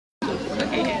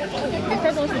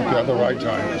at the right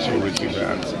time, she'll receive the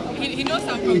answer. He knows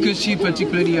something. Because she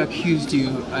particularly accused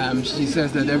you. She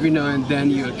says that every now and then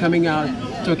you're coming out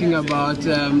talking about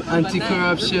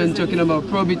anti-corruption, talking about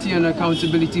probity and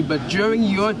accountability, but during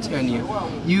your tenure,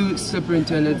 you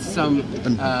superintended some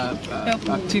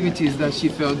activities that she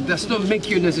felt does not make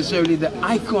you necessarily the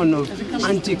icon of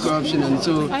anti-corruption, and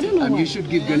so you should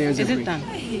give Ghanaians a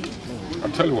break. I'll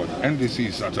tell you what, NDC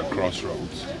is at a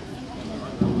crossroads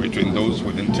between those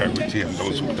with integrity and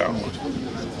those without.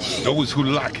 Those who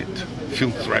lack it feel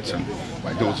threatened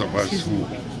by those of us who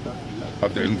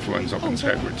have the influence of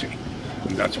integrity.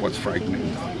 And that's what's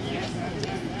frightening.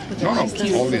 None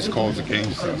of all these calls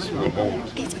against us will hold.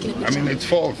 I mean, it's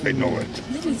false, they know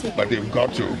it. But they've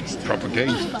got to propagate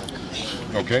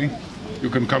it. Okay? You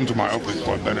can come to my office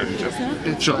for better.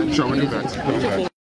 Sure, we'll do that.